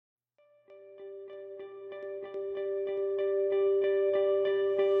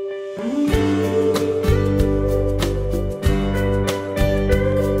So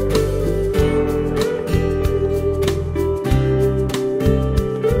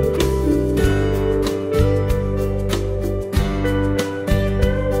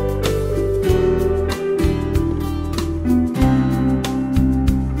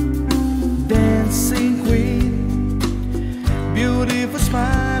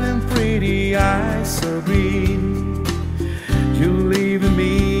green, you're leaving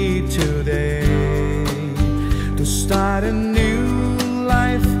me today to start a new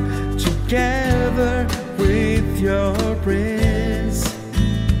life together with your prince.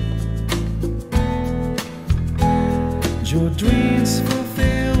 Your dreams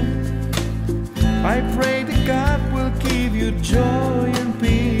fulfilled, I pray that God will give you joy and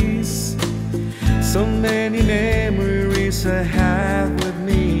peace. So many memories I have with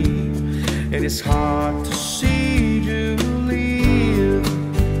me, and it's hard to see you leave.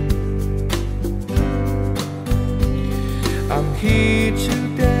 I'm here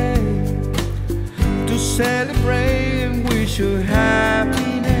today to celebrate and wish you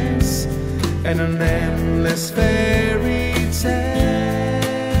happiness and an endless fairy tale.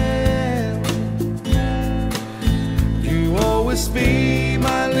 You always be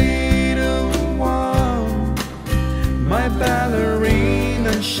my little one, my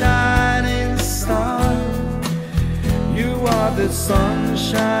ballerina shining star. You are the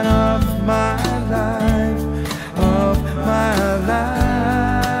sunshine of my life, of my life.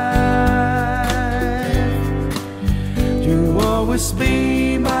 You always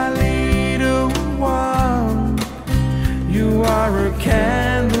be my little one. You are a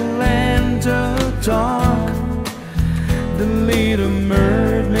candle in the dark, the little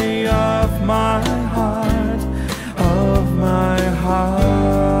mermaid of my heart, of my heart.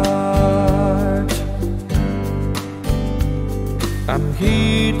 I'm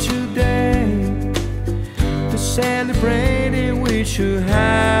here today to celebrate and wish you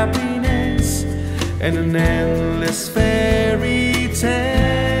happiness and an endless fairy tale.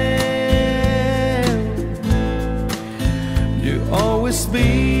 You always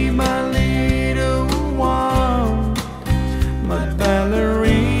be my little one, my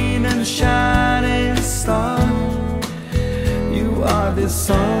ballerina and shining star. You are the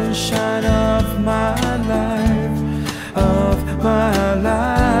sunshine of my life.